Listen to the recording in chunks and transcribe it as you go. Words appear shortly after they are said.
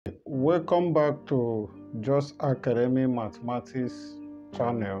Welcome back to Just Academy Mathematics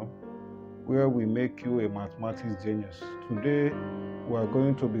channel, where we make you a mathematics genius. Today we are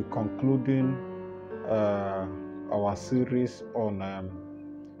going to be concluding our series on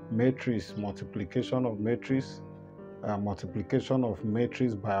matrix, multiplication of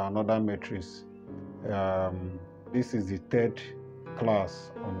matrix by another matrix. This is the third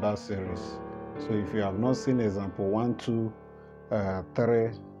class on that series. So if you have not seen example 1, 2, 3,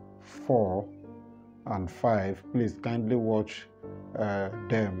 4 and 5, please kindly watch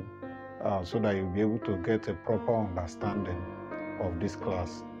them so that you'll be able to get a proper understanding of this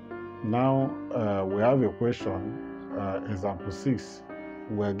class. Now we have a question, example 6.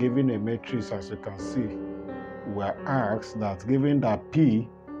 We're given a matrix, as you can see. We're asked that given that P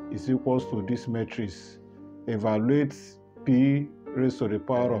is equals to this matrix, evaluate P raised to the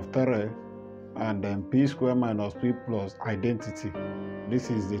power of 3 and then P square minus P plus identity. This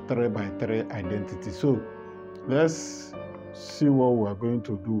is the 3 by 3 identity. So let's see what we are going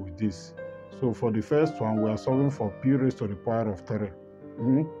to do with this. So for the first one, we are solving for P raised to the power of 3.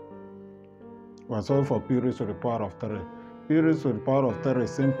 We are solving for P raised to the power of 3. P raised to the power of 3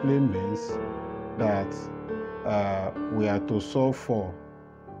 simply means that we are to solve for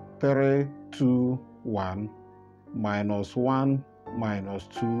 3, 2, 1, minus 1, minus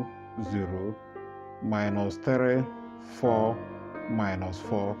 2, 0, minus 3, 4, minus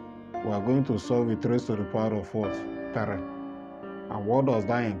 4. We are going to solve it raised to the power of what? 3. And what does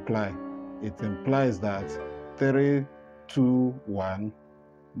that imply? It implies that 3, 2, 1,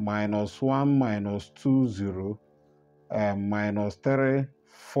 minus 1, minus 2, 0, minus 3,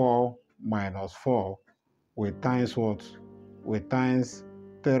 4, minus 4, we times what? We times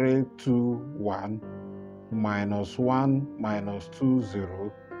 3, 2, 1, minus 1, minus 2,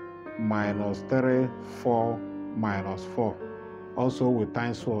 0, minus 3, 4, minus 4. Also, we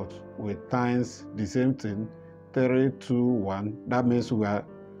times what? We times the same thing, 3, 2, 1. That means we are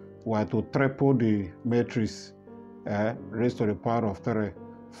to triple the matrix raised to the power of 3,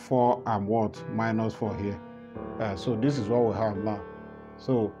 4 and what? Minus 4 here. So this is what we have now.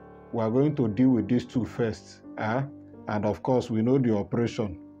 So we are going to deal with these two first. And of course, we know the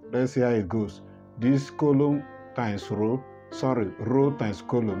operation. Let's see how it goes. This column times row, row times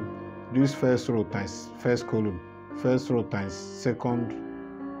column. This first row times first column. First row times second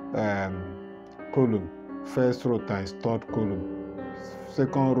column. First row times third column.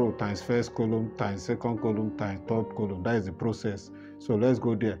 Second row times first column times second column times third column. That is the process. So let's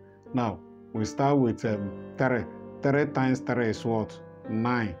go there. Now, we start with 3. 3 times 3 is what?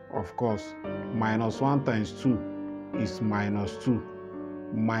 9, of course. Minus 1 times 2 is minus 2.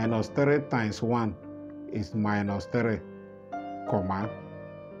 Minus 3 times 1 is minus 3, comma.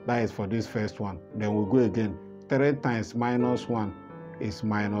 That is for this first one. Then we'll go again. 3 times minus 1 is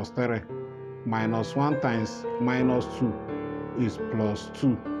minus 3. Minus 1 times minus 2 is plus 2.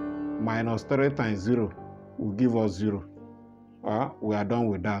 Minus 3 times 0 will give us 0. We are done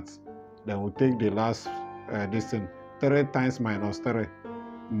with that. Then we'll take the last this thing. 3 times minus 3,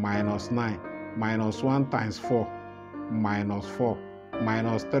 minus 9. Minus 1 times 4, minus 4.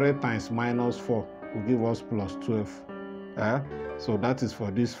 Minus 3 times minus 4 will give us plus 12. So that is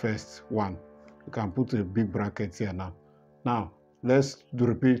for this first one. You can put a big bracket here now. Now, let's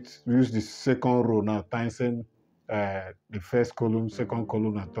repeat, use the second row now, times the first column, second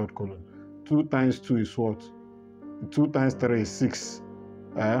column, and third column. 2 times 2 is what? 2 times 3 is 6.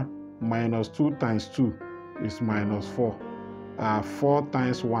 Minus 2 times 2 is minus 4. 4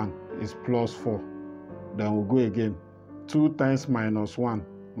 times 1 is plus 4. Then we'll go again. 2 times minus 1,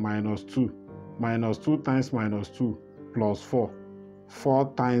 minus 2. Minus 2 times minus 2, plus 4.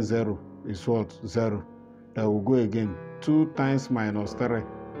 4 times 0 is what? 0. Then we'll go again. 2 times minus 3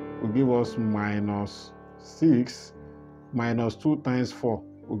 will give us minus 6. Minus 2 times 4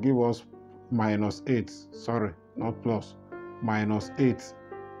 will give us minus 8. Sorry, not plus. Minus 8.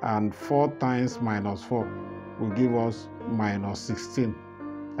 And 4 times minus 4 will give us minus 16.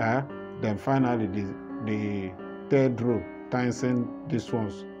 Then finally, the third row times these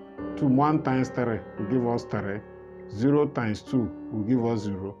ones. 1 times 3 will give us 3. 0 times 2 will give us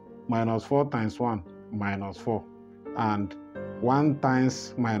 0. Minus 4 times 1, minus 4. And 1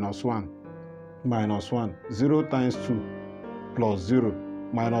 times minus 1, minus 1. 0 times 2 plus 0.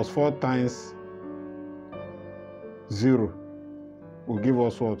 Minus 4 times 0 will give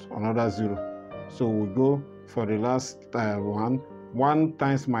us what? Another 0. So we go for the last one. 1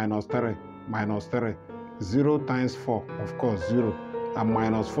 times minus 3, minus 3. 0 times 4, of course, 0. And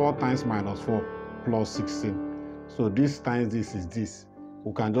minus 4 times minus 4, plus 16. So this times this is this.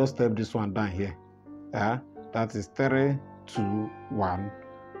 We can just step this one down here. That is 3, 2, 1,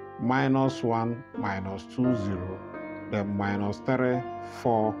 minus 1, minus 2, 0, then minus 3,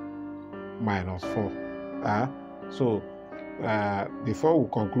 4, minus 4. So before we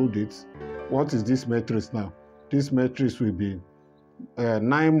conclude it, what is this matrix now? This matrix will be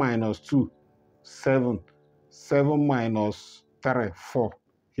 9 minus 2, 7. 7 minus 3, 4.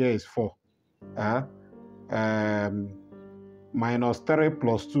 Here is 4. Minus 3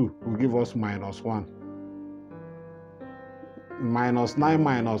 plus 2 will give us minus 1. Minus 9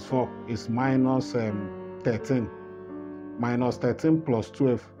 minus 4 is minus 13. Minus 13 plus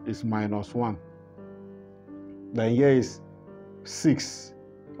 12 is minus 1. Then here is 6,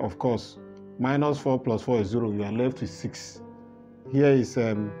 of course. Minus 4 plus 4 is 0. You are left with 6. Here is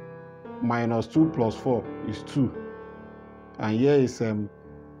minus 2 plus 4 is 2. And here is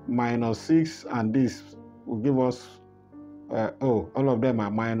minus 6, and this will give us, all of them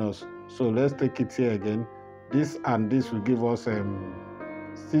are minus. So let's take it here again. This and this will give us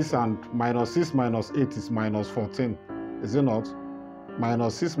 6 and minus 6 minus 8 is minus 14. Is it not?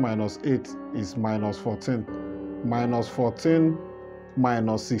 Minus 6 minus 8 is minus 14. Minus 14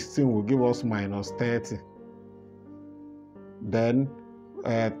 minus 16 will give us minus 30. Then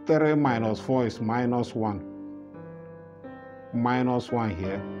 3 minus 4 is minus 1. Minus 1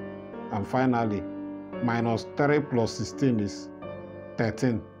 here. And finally, minus 3 plus 16 is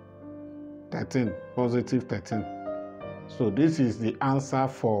 13. 13, positive 13. So this is the answer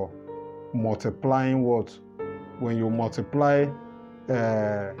for multiplying what? When you multiply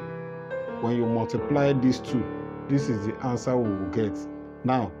these two, this is the answer we will get.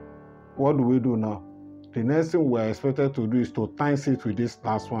 Now, what do we do now? The next thing we are expected to do is to times it with this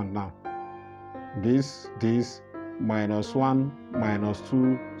last one now. This, minus 1, minus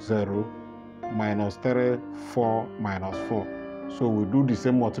 2, 0, minus 3, 4, minus 4. So we do the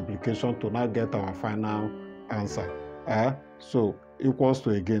same multiplication to now get our final answer. So equals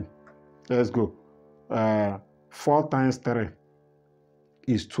to, again, let's go. 4 times 3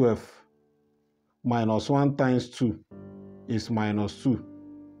 is 12. Minus 1 times 2 is minus 2.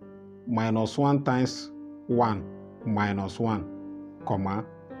 Minus 1 times 1, minus 1, comma.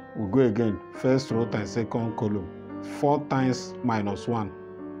 We go again, first row times second column. 4 times minus 1,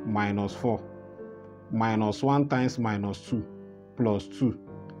 minus 4. Minus 1 times minus 2, plus 2.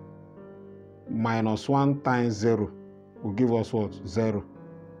 Minus 1 times 0 will give us what? 0.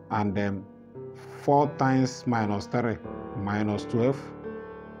 And then 4 times minus 3, minus 12.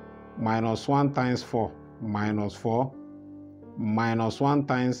 Minus 1 times 4, minus 4. Minus 1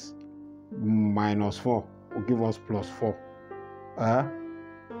 times minus 4 will give us plus 4.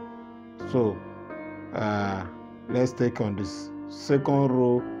 So let's take on this second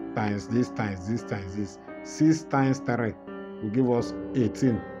row times this times this times this. 6 times 3 will give us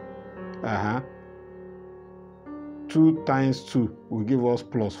 18. 2 times 2 will give us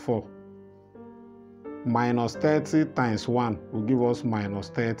plus 4. Minus 30 times 1 will give us minus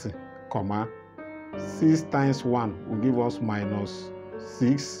 30, comma. 6 times 1 will give us minus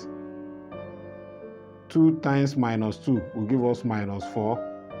 6. 2 times minus 2 will give us minus 4.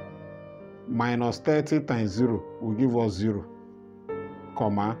 Minus 30 times 0 will give us 0,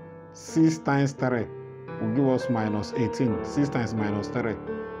 comma. 6 times 3 will give us minus 18. 6 times minus 3.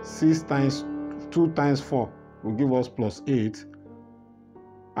 6 times 2 times 4 will give us plus 8.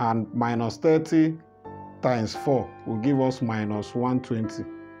 And minus 30 times 4 will give us minus 120.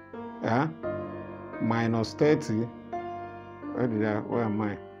 Minus 30, where am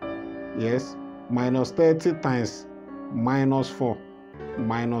I? Yes, minus 30 times minus 4.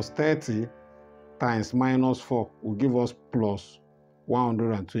 Minus 30 times minus 4 will give us plus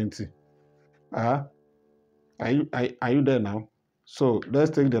 120. Are you there now? So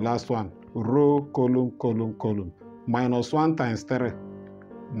let's take the last one. Row, column, column, column. Minus 1 times 3,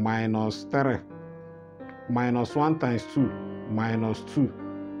 minus 3. Minus 1 times 2, minus 2.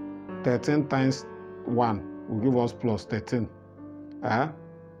 13 times 1 will give us plus 13.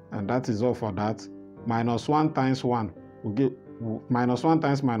 And that is all for that. Minus 1 times 1 will give, minus 1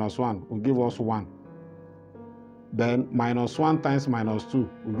 times minus 1 will give us 1. Then minus 1 times minus 2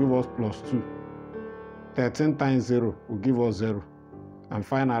 will give us plus 2. 13 times 0 will give us 0. And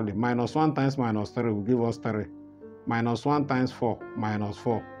finally, minus 1 times minus 3 will give us 3. Minus 1 times 4, minus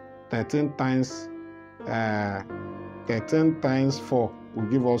 4. 13 times 4 will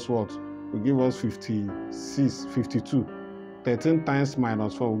give us what? Will give us 56, 52. 13 times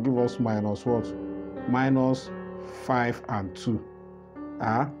minus 4 will give us minus what? Minus 5 and 2.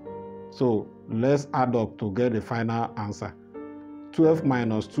 So let's add up to get the final answer. 12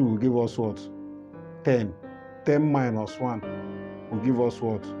 minus 2 will give us what? 10. 10 minus 1 will give us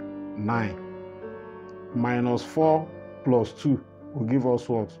what? 9. Minus 4 plus 2 will give us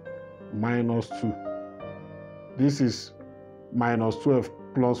what? minus 2. This is minus 12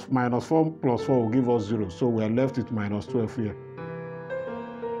 plus minus 4 plus 4 will give us 0. So we are left with minus 12 here.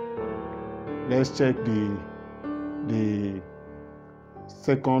 Let's check the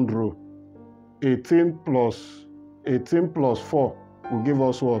second row. 18 plus 4 will give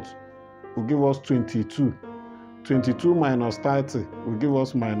us what? Will give us 22. 22 minus 30 will give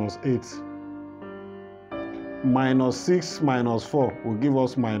us minus 8. Minus 6 minus 4 will give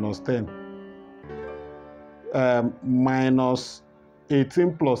us minus 10. Minus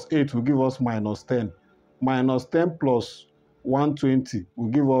 18 plus 8 will give us minus 10. Minus 10 plus 120 will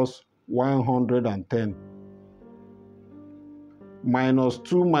give us 110. Minus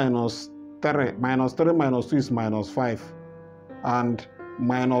 2 minus 3. Minus 3 minus 2 is minus 5. And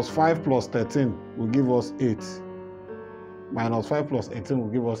minus 5 plus 13 will give us 8. Minus 5 plus 18 will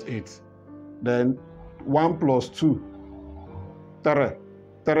give us 8. Then 1 plus 2, 3.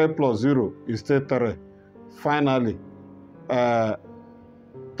 3 plus 0 is still 3. Finally, 3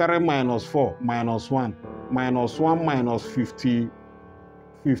 minus 4 minus 1. Minus 1 minus 52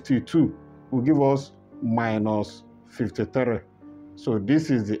 will give us minus 53. So this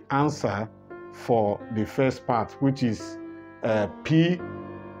is the answer for the first part, which is p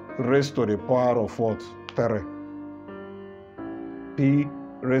raised to the power of what? 3. P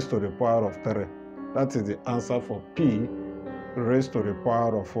raised to the power of 3. That is the answer for p raised to the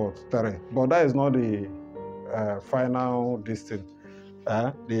power of what? 3. But that is not the final distance.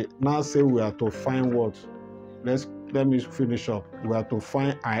 They now say we are to find what? Let me finish up. We are to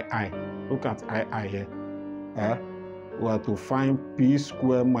find II. Look at II here. We are to find p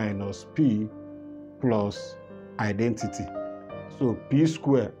square minus p plus identity. So p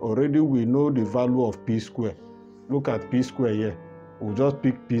square, already we know the value of p square. Look at p square here. We'll just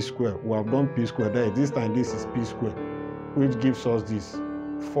pick p square. We have done p square there. This time this is p square, which gives us this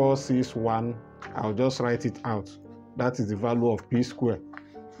 461. I'll just write it out. That is the value of p square.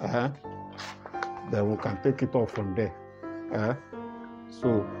 Then we can take it off from there.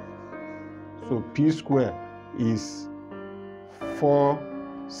 So p square is 4,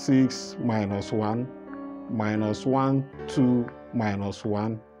 6 minus 1, minus 1, 2 minus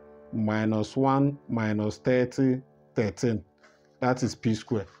 1, minus 1 minus 30, 13. That is p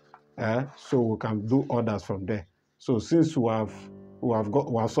square. So we can do others from there. So since we have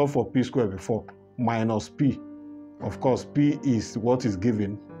solved for p square before, minus p. Of course, p is what is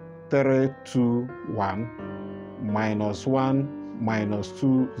given. 3, 2, 1, minus 1, minus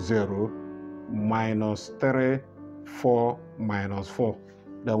 2, 0, minus 3, 4, minus 4.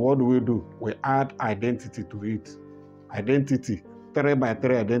 Then what do? We add identity to it. Identity, 3 by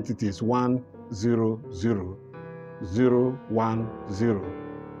 3 identity is 1, 0, 0, 0, 1, 0,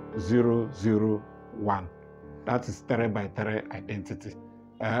 0, 0, 1. That is 3 by 3 identity.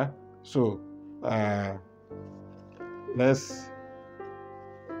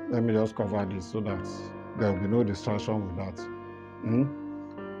 Let me just cover this so that there will be no distraction with that.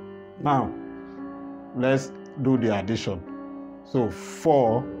 Now, let's do the addition. So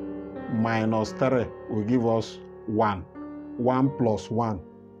 4 minus 3 will give us 1. 1 plus 1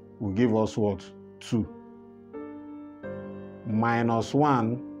 will give us what? 2. Minus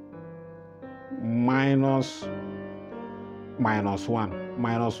 1 minus 1.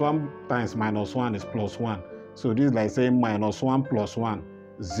 Minus 1 times minus 1 is plus 1. So this is like saying minus 1 plus 1,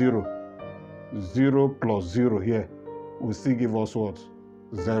 0. 0 plus 0 here will still give us what?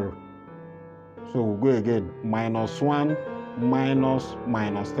 0. So we'll go again. Minus 1 minus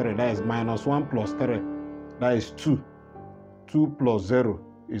minus 3. That is minus 1 plus 3. That is 2. 2 plus 0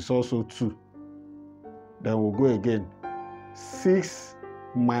 is also 2. Then we'll go again. 6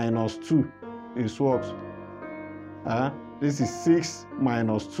 minus 2 is what? This is 6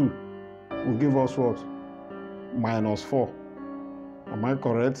 minus 2 will give us what? Minus 4. Am I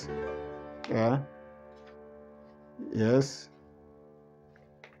correct? Yes.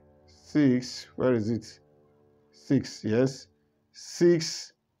 6, where is it? 6, yes.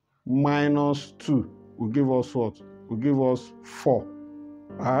 6 minus 2 will give us what? Will give us 4.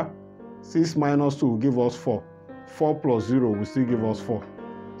 6 minus 2 will give us 4. 4 plus 0 will still give us 4.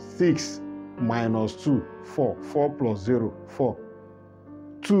 6 minus 2, 4. 4 plus 0, 4.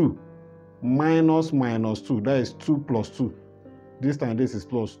 2 minus minus 2, that is 2 plus 2. This time this is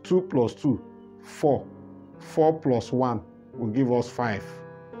plus. 2 plus 2, 4. 4 plus 1 will give us 5.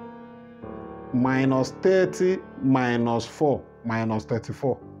 Minus 30 minus 4 minus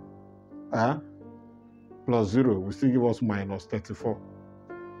 34. Plus 0 will still give us minus 34.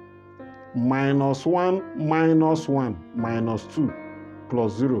 Minus 1 minus 1 minus 2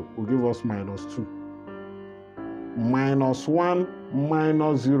 plus 0 will give us minus 2. Minus 1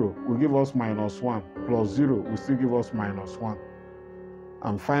 minus 0 will give us minus 1, plus 0 will still give us minus 1.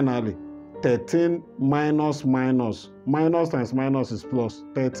 And finally, 13 minus minus. Minus times minus is plus.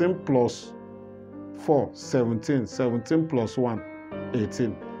 13 plus 4, 17. 17 plus 1,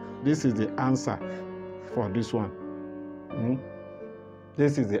 18. This is the answer for this one.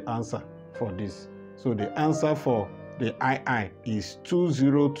 This is the answer for this. So the answer for the II is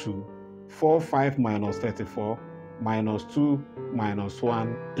 20245 minus 34 minus 2 minus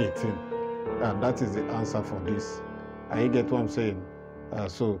 1, 18. And that is the answer for this. You get what I'm saying?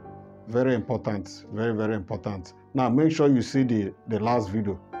 So very important, very, very important. Now make sure you see the last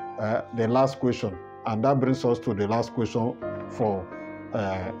video, the last question. And that brings us to the last question for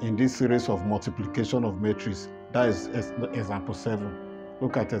in this series of multiplication of matrices. That is example 7.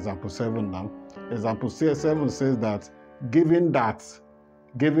 Look at example 7 now. Example 7 says that given that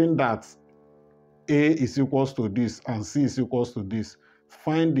A is equals to this and C is equals to this,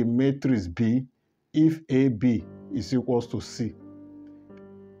 find the matrix B if AB is equals to C.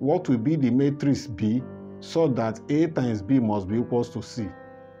 What will be the matrix B so that A times B must be equals to C?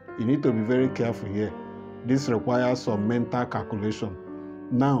 You need to be very careful here. This requires some mental calculation.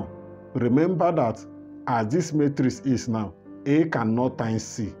 Now, remember that as this matrix is now, A cannot times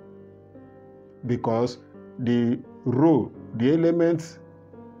C, because the row, the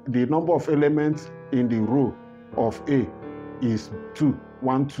number of elements in the row of A is 2,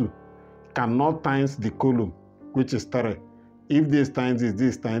 1, 2, cannot times the column, which is 3. If this times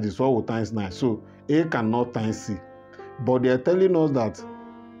this times this, what will times 9? So A cannot times C. But they are telling us that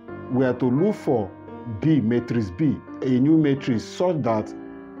we are to look for B, matrix B, a new matrix, such that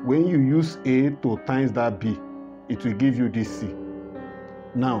when you use A to times that B, it will give you this C.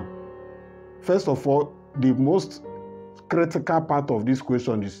 Now, first of all, the most critical part of this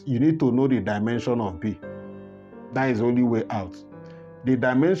question is you need to know the dimension of B. That is the only way out. The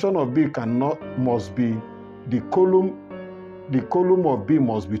dimension of B must be the column of B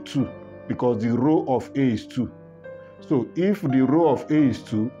must be 2, because the row of A is 2. So if the row of A is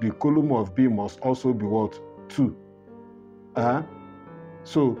 2, the column of B must also be what? 2.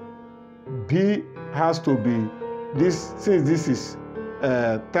 So B has to be this, since this is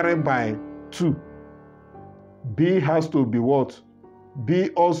 3 by 2, B has to be what? B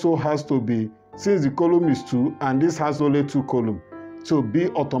also has to be, since the column is 2 and this has only 2 columns, so B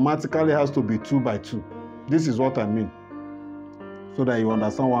automatically has to be 2 by 2. This is what I mean, so that you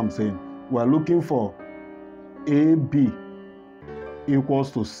understand what I'm saying. We are looking for AB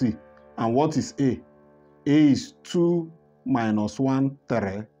equals to C. And what is A? A is 2 minus 1,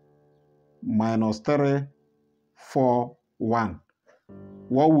 3, minus 3, 4, 1.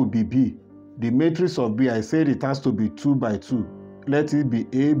 What would be B? The matrix of B, I said it has to be 2 by 2. Let it be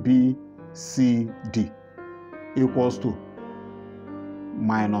A, B, C, D equals to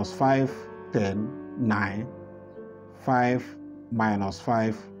minus 5, 10, 9, 5, minus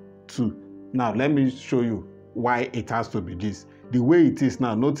 5, 2. Now, let me show you why it has to be this. The way it is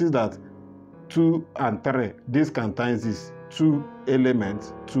now, notice that 2 and 3, this can times this. 2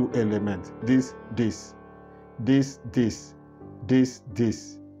 elements, 2 elements. This,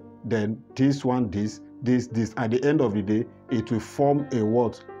 then this one, this. At the end of the day, it will form a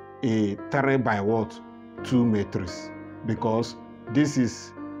what? A 3 by what? 2 matrix. Because this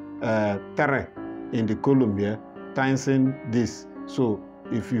is 3 in the column here, times this. So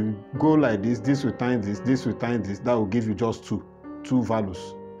if you go like this, this will times this will times this, that will give you just 2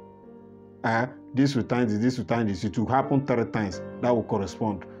 values. This will times this will times this. It will happen 3 times. That will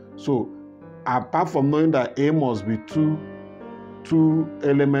correspond. So apart from knowing that A must be 2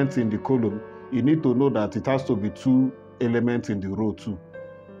 elements in the column, you need to know that it has to be 2 elements in the row too.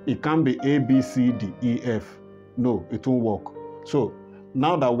 It can't be A, B, C, D, E, F. No, it won't work. So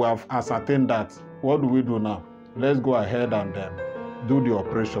now that we have ascertained that, what do we do now? Let's go ahead and do the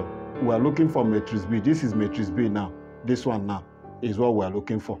operation. We are looking for matrix B. This is matrix B now. This one now is what we are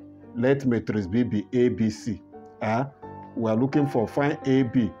looking for. Let matrix B be A, B, C. We are looking for, find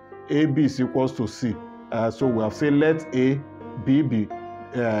AB. AB is equals to C. So we have said let A, B be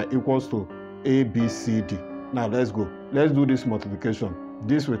equals to A, B, C, D. Now let's go. Let's do this multiplication.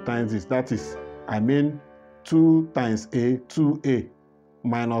 This will times this. That is, 2 times A, 2A,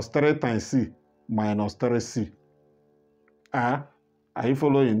 minus 3 times C, minus 3C. Are you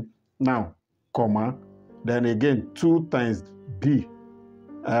following? Now, comma, then again 2 times B,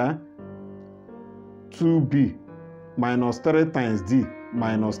 2B, minus 3 times D,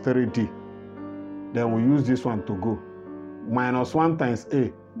 minus 3D. Then we use this one to go. Minus 1 times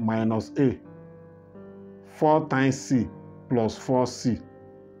A, minus A. 4 times C, plus 4C,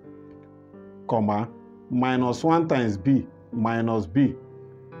 comma, minus 1 times B minus B,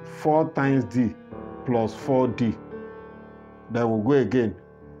 4 times D plus 4D. Then we'll go again.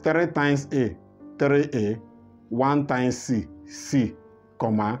 3 times A, 3A, 1 times C, C,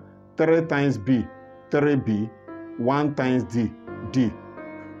 comma, 3 times B, 3B, 1 times D, D.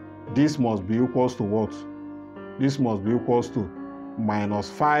 This must be equals to what? This must be equals to minus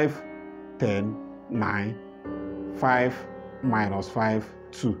 5, 10, 9, 5 minus 5,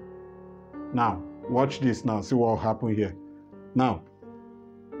 2. Now, watch this now, see what will happen here. Now,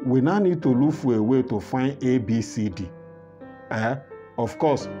 we now need to look for a way to find A, B, C, D. Of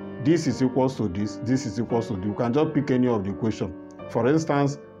course, this is equals to this is equals to D. You can just pick any of the equation. For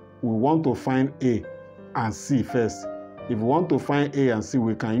instance, we want to find A and C first. If we want to find A and C,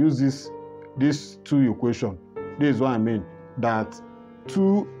 we can use these two equations. This is what I mean, that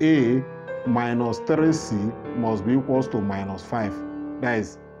 2A minus 3C must be equals to minus 5. That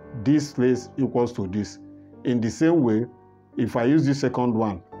is, this place equals to this. In the same way, if I use the second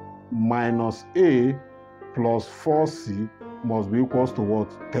one, minus A plus 4C must be equals to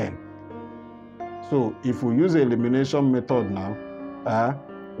what? 10. So if we use the elimination method now,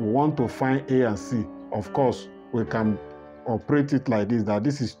 we want to find A and C. Of course, we can operate it like this, that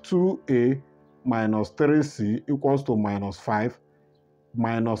this is 2A minus 3C equals to minus 5,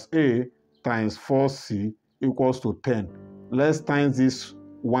 minus A times 4C equals to 10. Let's times this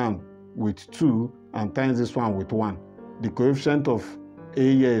one with 2 and times this one with 1. The coefficient of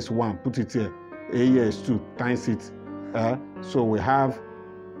A here is 1, put it here. A here is 2, times it. So we have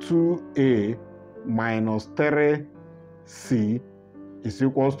 2A minus 3C is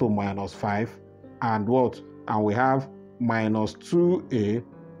equals to minus 5. And what? And we have minus 2A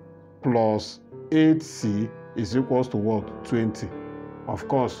plus 8C is equals to what? 20. Of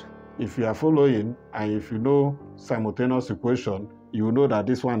course, if you are following and if you know simultaneous equation, you will know that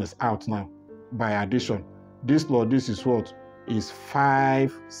this one is out now by addition. This plus this is what? Is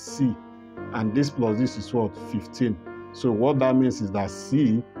 5C. And this plus this is what? 15. So what that means is that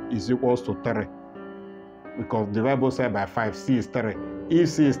C is equals to 3. Because divide both sides by 5, C is 3. If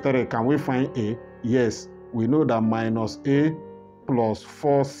C is 3, can we find A? Yes. We know that minus A plus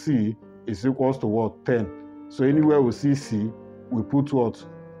 4C is equals to what? 10. So anywhere we see C, we put what?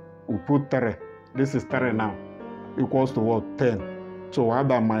 We put 3. This is 3 now. Equals to what? 10. So we have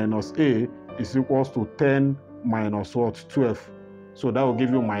that minus A is equals to 10 minus what? 12. So that will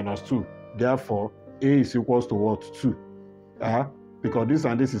give you minus 2. Therefore, A is equals to what? 2. Because this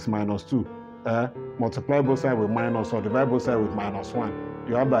and this is minus 2. Multiply both sides with minus or divide both sides with minus 1.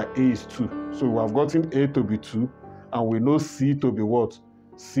 You have that A is 2. So we have gotten A to be 2. And we know C to be what?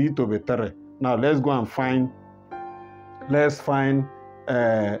 C to be 3. Now let's go and find, let's find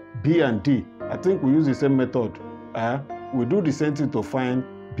B and D. I think we use the same method. We do the same thing to find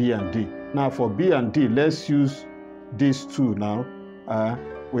B and D. Now for B and D, let's use these two now.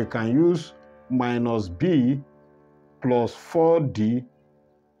 We can use minus B plus 4D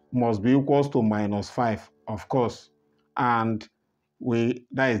must be equals to minus 5, of course. And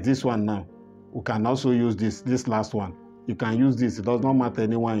that is this one now. We can also use this last one. You can use this. It does not matter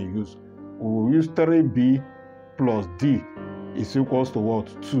any one you use. We will use 3B plus D is equals to what?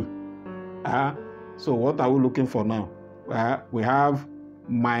 2. So what are we looking for now? We have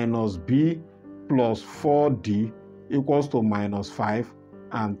minus B plus 4D equals to minus 5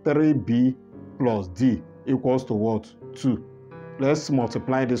 and 3B plus D equals to what? 2. Let's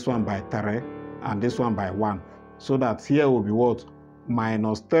multiply this one by 3 and this one by 1. So that here will be what?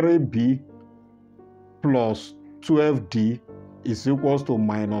 Minus 3B plus 12D is equals to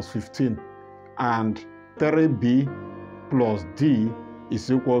minus 15. And 3B plus D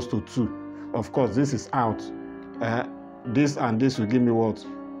is equals to 2. Of course, this is out. This and this will give me what?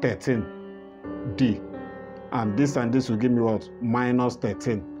 13D. And this will give me what? Minus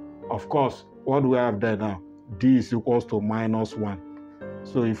 13. Of course, what do we have there now? D is equals to minus 1.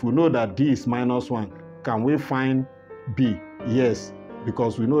 So if we know that D is minus 1, can we find B? Yes,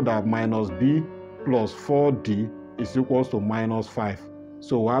 because we know that minus B plus 4D is equals to minus 5.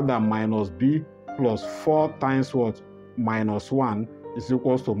 So we have that minus B plus 4 times what? Minus 1 is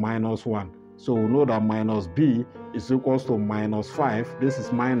equals to minus 1. So we know that minus B is equals to minus 5. This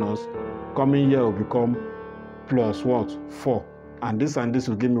is minus. Coming here will become plus what? 4. And this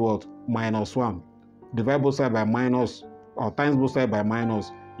will give me what? Minus 1. Divide both sides by minus or times both sides by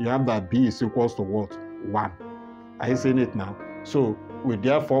minus. You have that B is equals to what? 1. Are you seeing it now? So we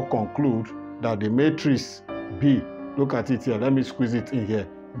therefore conclude that the matrix B, look at it here. Let me squeeze it in here.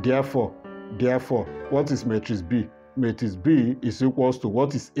 Therefore, what is matrix B? Matrix B is equals to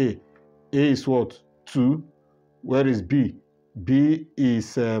what is A? A is what? 2. Where is B? B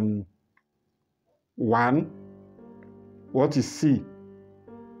is 1. What is C?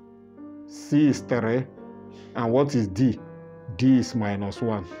 C is 3. And what is D? D is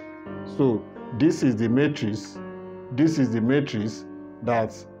 -1. So this is the matrix. This is the matrix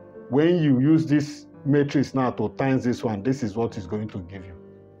that when you use this matrix now to times this one, this is what it's going to give you.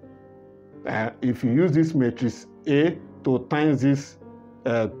 If you use this matrix A to times this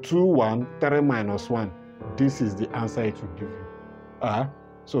 2, 1, 3 -1, this is the answer it will give you.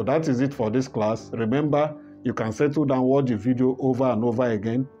 So that is it for this class. Remember, you can settle down, watch the video over and over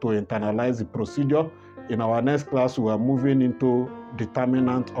again to internalize the procedure. In our next class, we are moving into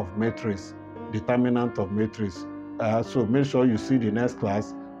determinant of matrix. Determinant of matrix. So make sure you see the next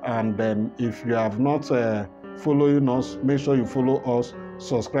class. And then if you have not following us, make sure you follow us.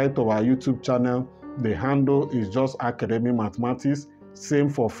 Subscribe to our YouTube channel. The handle is Just Academy Mathematics. Same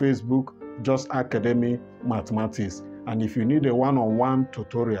for Facebook, Just Academy Mathematics. And if you need a one-on-one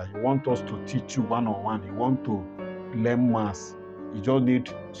tutorial, you want us to teach you one-on-one, you want to learn maths, you just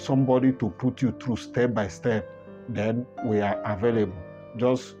need somebody to put you through step by step, then we are available.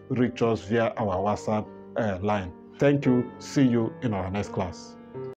 Just reach us via our WhatsApp line. Thank you. See you in our next class.